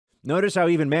Notice how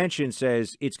even Manchin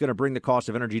says it's going to bring the cost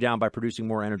of energy down by producing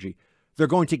more energy. They're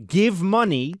going to give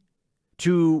money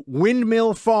to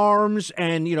windmill farms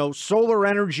and, solar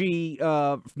energy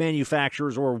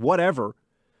manufacturers or whatever.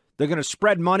 They're going to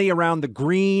spread money around the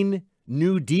Green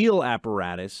New Deal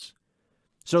apparatus.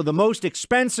 So the most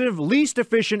expensive, least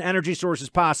efficient energy sources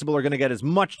possible are going to get as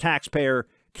much taxpayer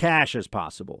cash as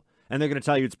possible. And they're going to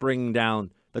tell you it's bringing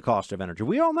down the cost of energy.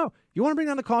 We all know. You want to bring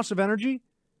down the cost of energy?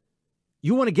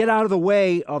 You want to get out of the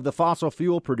way of the fossil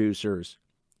fuel producers.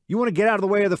 You want to get out of the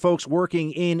way of the folks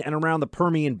working in and around the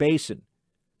Permian Basin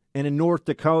and in North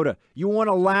Dakota. You want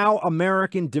to allow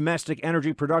American domestic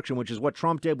energy production, which is what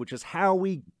Trump did, which is how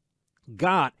we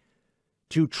got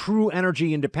to true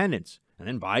energy independence. And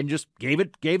then Biden just gave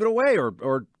it away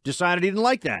or decided he didn't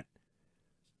like that.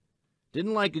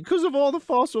 Didn't like it because of all the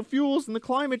fossil fuels and the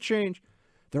climate change.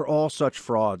 They're all such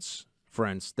frauds,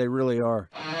 friends. They really are.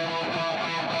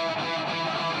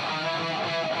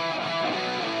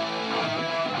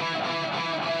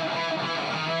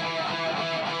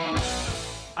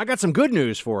 I got some good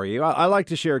news for you. I like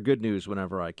to share good news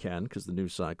whenever I can because the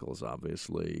news cycle is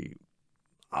obviously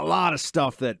a lot of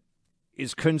stuff that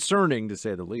is concerning, to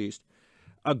say the least.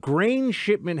 A grain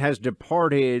shipment has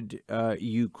departed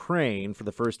Ukraine for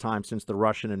the first time since the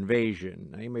Russian invasion.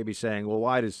 Now, you may be saying, well,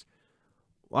 why does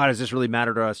this really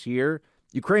matter to us here?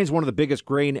 Ukraine's one of the biggest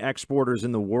grain exporters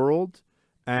in the world.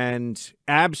 And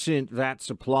absent that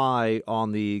supply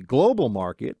on the global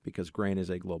market, because grain is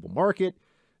a global market,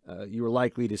 you are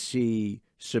likely to see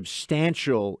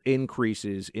substantial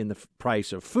increases in the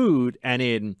price of food. And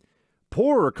in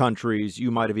poorer countries,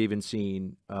 you might have even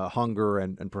seen hunger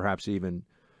and perhaps even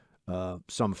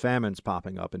some famines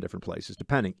popping up in different places,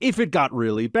 depending, if it got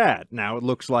really bad. Now, it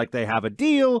looks like they have a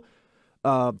deal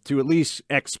to at least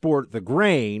export the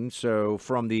grain. So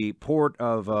from the port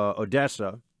of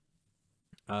Odessa,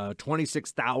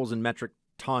 26,000 metric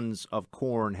tons of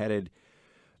corn headed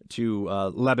to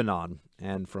Lebanon.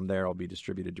 And from there, it'll be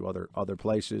distributed to other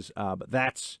places. But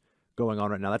that's going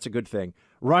on right now. That's a good thing.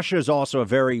 Russia is also a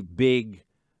very big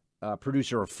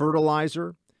producer of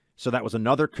fertilizer. So that was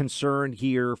another concern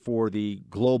here for the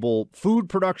global food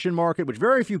production market, which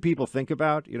very few people think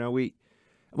about.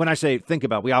 When I say think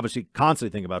about, we obviously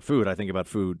constantly think about food. I think about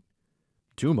food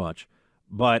too much.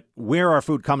 But where our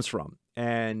food comes from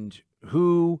and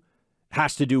who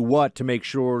has to do what to make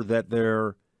sure that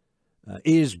there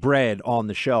is bread on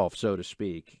the shelf, so to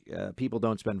speak. People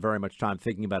don't spend very much time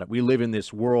thinking about it. We live in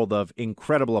this world of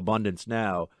incredible abundance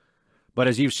now. But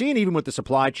as you've seen, even with the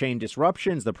supply chain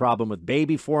disruptions, the problem with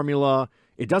baby formula,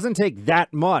 it doesn't take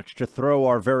that much to throw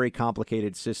our very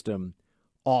complicated system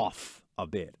off a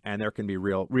bit. And there can be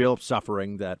real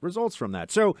suffering that results from that.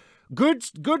 So good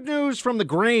news from the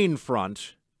grain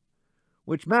front,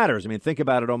 which matters. I mean, think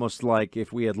about it almost like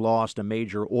if we had lost a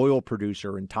major oil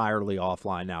producer entirely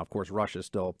offline. Now, of course, Russia's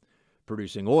still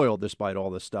producing oil despite all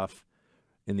this stuff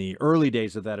in the early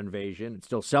days of that invasion. It's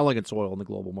still selling its oil in the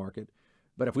global market.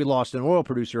 But if we lost an oil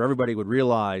producer, everybody would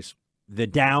realize the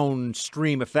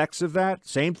downstream effects of that.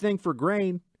 Same thing for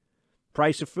grain,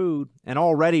 price of food. And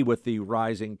already with the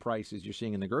rising prices you're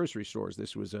seeing in the grocery stores,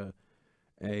 this was a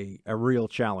real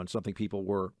challenge, something people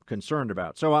were concerned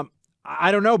about. So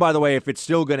I don't know, by the way, if it's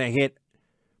still going to hit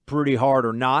pretty hard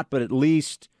or not, but at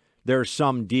least there's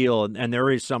some deal and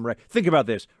there is some. Think about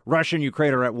this. Russia and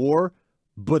Ukraine are at war,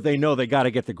 but they know they got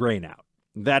to get the grain out.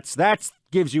 That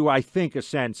gives you, I think, a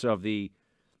sense of the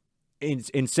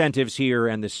incentives here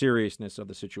and the seriousness of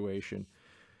the situation.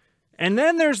 And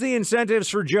then there's the incentives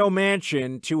for Joe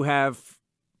Manchin to have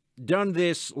done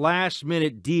this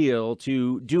last-minute deal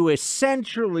to do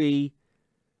essentially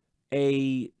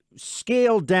a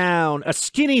scaled down, a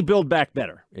skinny Build Back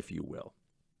Better, if you will,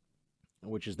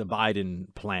 which is the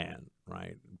Biden plan,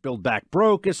 right? Build Back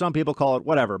Broke, as some people call it,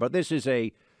 whatever. But this is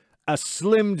a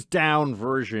slimmed down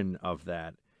version of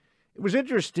that. It was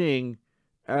interesting.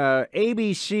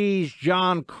 ABC's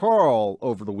John Carl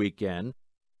over the weekend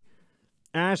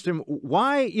asked him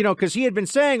why, because he had been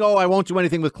saying, I won't do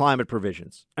anything with climate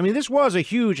provisions. I mean, this was a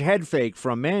huge head fake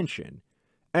from Manchin.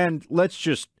 And let's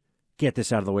just get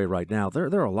this out of the way right now. There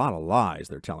are a lot of lies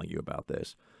they're telling you about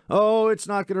this. Oh, it's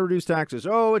not going to reduce taxes.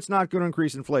 Oh, it's not going to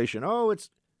increase inflation. Oh, it's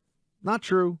not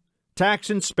true. Tax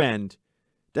and spend.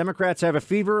 Democrats have a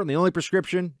fever, and the only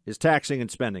prescription is taxing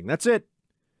and spending. That's it.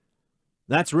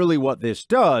 That's really what this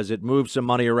does. It moves some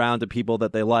money around to people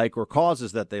that they like or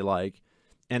causes that they like,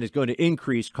 and it's going to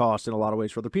increase costs in a lot of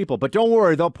ways for other people. But don't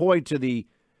worry, they'll point to the,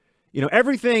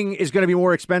 everything is going to be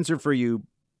more expensive for you,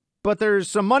 but there's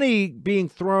some money being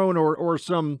thrown or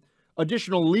some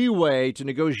additional leeway to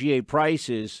negotiate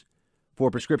prices for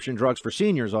prescription drugs for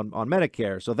seniors on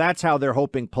Medicare. So that's how they're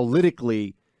hoping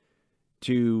politically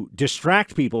to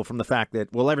distract people from the fact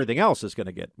that, well, everything else is going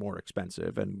to get more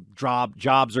expensive and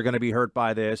jobs are going to be hurt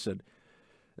by this, and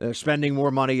they're spending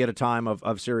more money at a time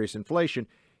of serious inflation.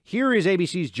 Here is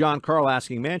ABC's John Carl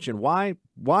asking Manchin,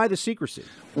 why the secrecy?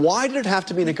 Why did it have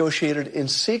to be negotiated in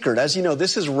secret? As you know,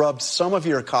 this has rubbed some of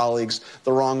your colleagues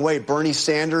the wrong way. Bernie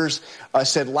Sanders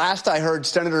said, last I heard,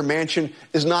 Senator Manchin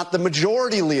is not the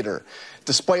majority leader.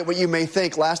 Despite what you may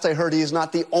think, last I heard, he is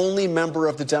not the only member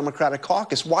of the Democratic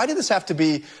caucus. Why did this have to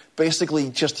be basically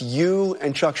just you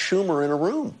and Chuck Schumer in a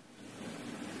room?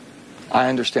 I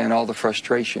understand all the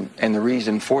frustration, and the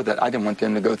reason for that, I didn't want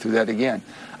them to go through that again.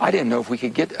 I didn't know if we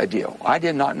could get a deal. I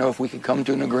did not know if we could come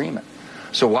to an agreement.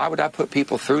 So why would I put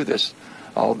people through this,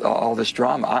 all this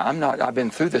drama? I've been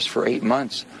through this for 8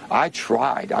 months. I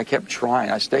tried. I kept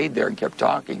trying. I stayed there and kept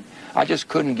talking. I just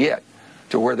couldn't get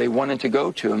to where they wanted to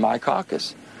go to in my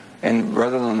caucus. And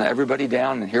rather than let everybody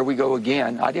down and here we go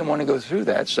again, I didn't want to go through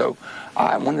that. So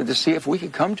I wanted to see if we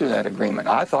could come to that agreement.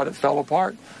 I thought it fell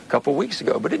apart a couple of weeks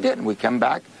ago, but it didn't. We come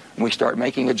back and we start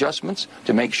making adjustments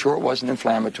to make sure it wasn't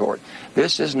inflammatory.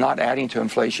 This is not adding to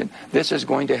inflation. This is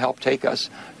going to help take us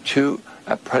to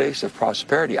a place of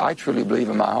prosperity. I truly believe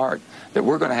in my heart that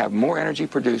we're going to have more energy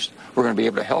produced. We're going to be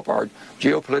able to help our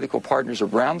geopolitical partners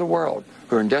around the world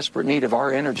who are in desperate need of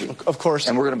our energy. Of course.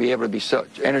 And we're going to be able to be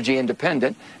energy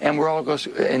independent, and we're going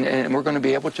to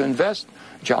be able to invest,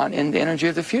 John, in the energy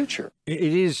of the future. It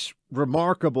is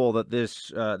remarkable that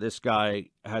this guy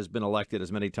has been elected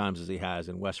as many times as he has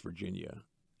in West Virginia,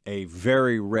 a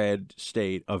very red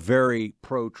state, a very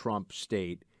pro-Trump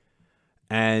state.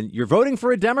 And you're voting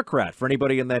for a Democrat, for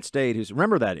anybody in that state who's,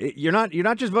 remember that. You're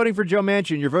not just voting for Joe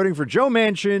Manchin, you're voting for Joe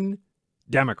Manchin,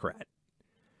 Democrat.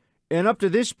 And up to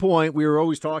this point, we were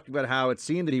always talking about how it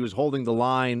seemed that he was holding the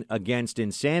line against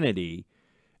insanity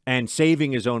and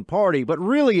saving his own party. But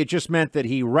really, it just meant that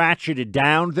he ratcheted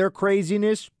down their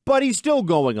craziness, but he's still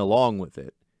going along with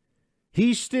it.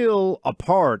 He's still a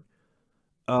part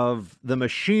of the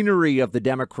machinery of the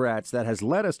Democrats that has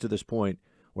led us to this point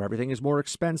where everything is more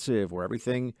expensive, where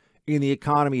everything in the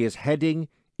economy is heading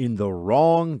in the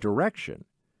wrong direction.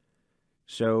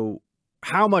 So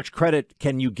how much credit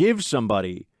can you give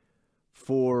somebody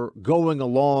for going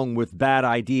along with bad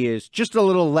ideas just a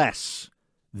little less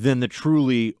than the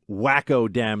truly wacko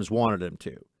Dems wanted him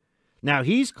to? Now,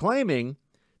 he's claiming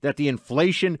that the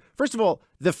inflation, first of all,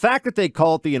 the fact that they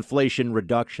call it the Inflation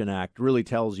Reduction Act really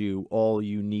tells you all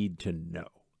you need to know.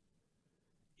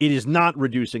 It is not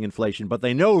reducing inflation, but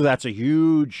they know that's a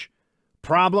huge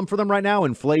problem for them right now.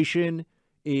 Inflation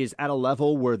is at a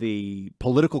level where the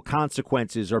political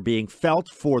consequences are being felt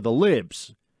for the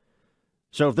libs.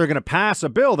 So if they're going to pass a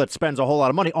bill that spends a whole lot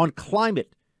of money on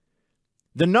climate,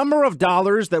 the number of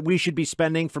dollars that we should be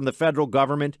spending from the federal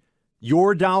government,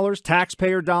 your dollars,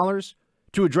 taxpayer dollars,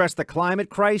 to address the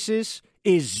climate crisis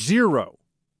is zero.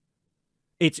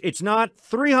 It's not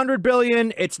 $300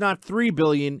 billion, it's not $3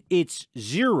 billion, it's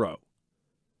zero.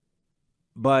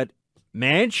 But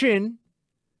Manchin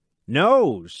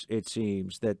knows, it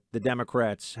seems, that the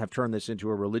Democrats have turned this into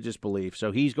a religious belief.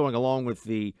 So he's going along with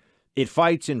it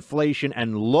fights inflation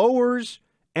and lowers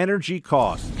energy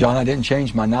costs. John, I didn't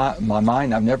change my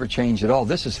mind. I've never changed at all.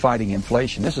 This is fighting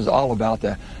inflation. This is all about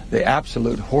the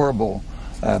absolute horrible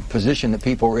position that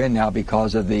people are in now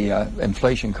because of the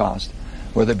inflation cost,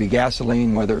 whether it be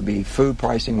gasoline, whether it be food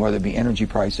pricing, whether it be energy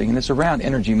pricing. And it's around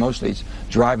energy mostly it's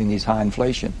driving these high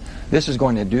inflation. This is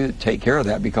going to take care of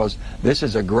that because this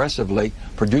is aggressively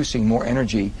producing more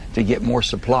energy to get more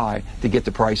supply to get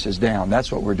the prices down.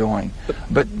 That's what we're doing.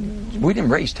 But we didn't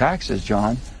raise taxes,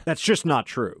 John. That's just not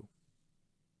true.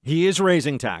 He is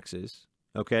raising taxes,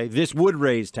 okay? This would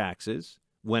raise taxes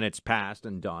when it's passed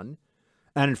and done.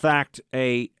 And in fact,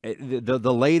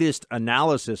 the latest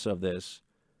analysis of this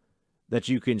that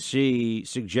you can see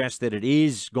suggests that it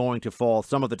is going to fall.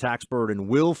 Some of the tax burden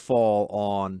will fall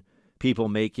on people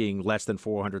making less than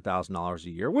 $400,000 a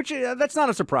year, which that's not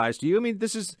a surprise to you. I mean,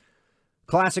 this is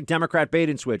classic Democrat bait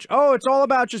and switch. Oh, it's all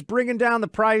about just bringing down the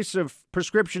price of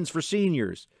prescriptions for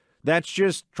seniors. That's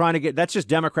just that's just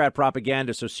Democrat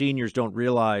propaganda so seniors don't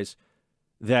realize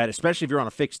that, especially if you're on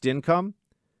a fixed income,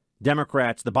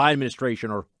 Democrats, the Biden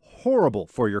administration, are horrible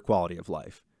for your quality of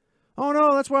life. Oh,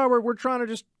 no, that's why we're trying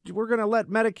to we're going to let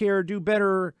Medicare do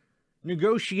better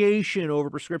negotiation over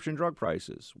prescription drug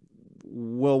prices.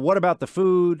 Well, what about the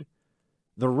food,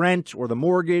 the rent or the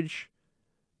mortgage,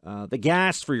 the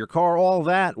gas for your car, all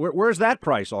that? Where's that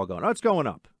price all going? Oh, it's going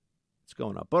up. It's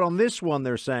going up. But on this one,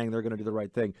 they're saying they're going to do the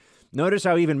right thing. Notice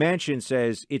how even Manchin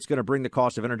says it's going to bring the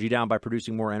cost of energy down by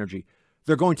producing more energy.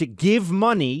 They're going to give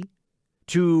money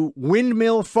to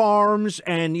windmill farms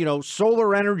and,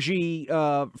 solar energy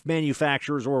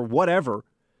manufacturers or whatever.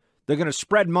 They're going to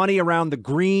spread money around the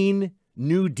Green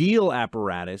New Deal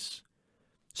apparatus.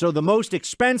 So the most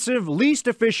expensive, least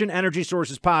efficient energy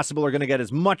sources possible are going to get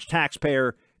as much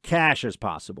taxpayer cash as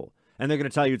possible. And they're going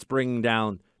to tell you it's bringing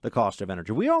down the cost of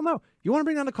energy. We all know. You want to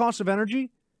bring down the cost of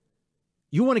energy?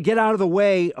 You want to get out of the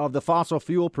way of the fossil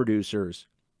fuel producers.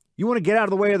 You want to get out of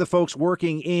the way of the folks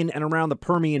working in and around the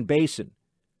Permian Basin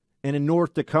and in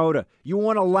North Dakota. You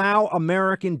want to allow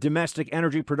American domestic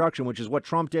energy production, which is what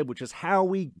Trump did, which is how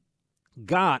we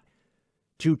got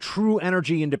to true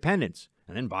energy independence.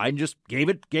 And then Biden just gave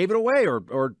it away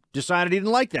or decided he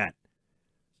didn't like that.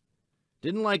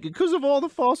 Didn't like it because of all the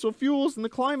fossil fuels and the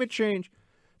climate change.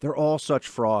 They're all such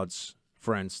frauds,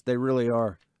 friends. They really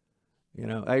are.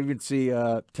 I even see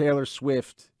Taylor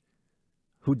Swift,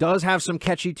 who does have some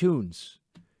catchy tunes,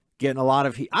 getting a lot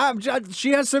of heat.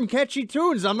 She has some catchy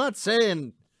tunes. I'm not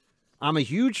saying I'm a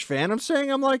huge fan. I'm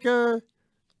saying I'm like a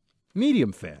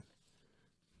medium fan-ish.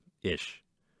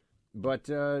 But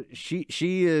she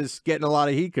is getting a lot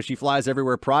of heat because she flies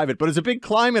everywhere private, but is a big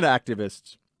climate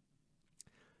activist.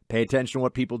 Pay attention to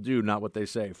what people do, not what they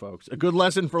say, folks. A good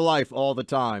lesson for life all the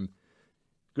time.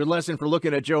 Good lesson for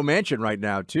looking at Joe Manchin right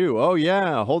now, too. Oh,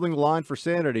 yeah, holding the line for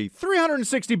sanity.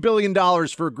 $360 billion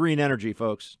for green energy,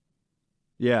 folks.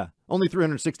 Yeah, only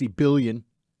 $360 billion.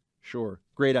 Sure,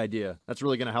 great idea. That's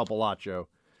really going to help a lot, Joe.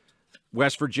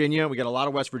 West Virginia, we got a lot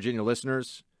of West Virginia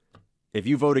listeners. If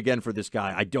you vote again for this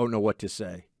guy, I don't know what to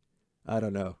say. I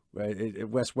don't know. Right?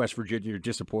 West Virginia, you're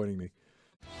disappointing me.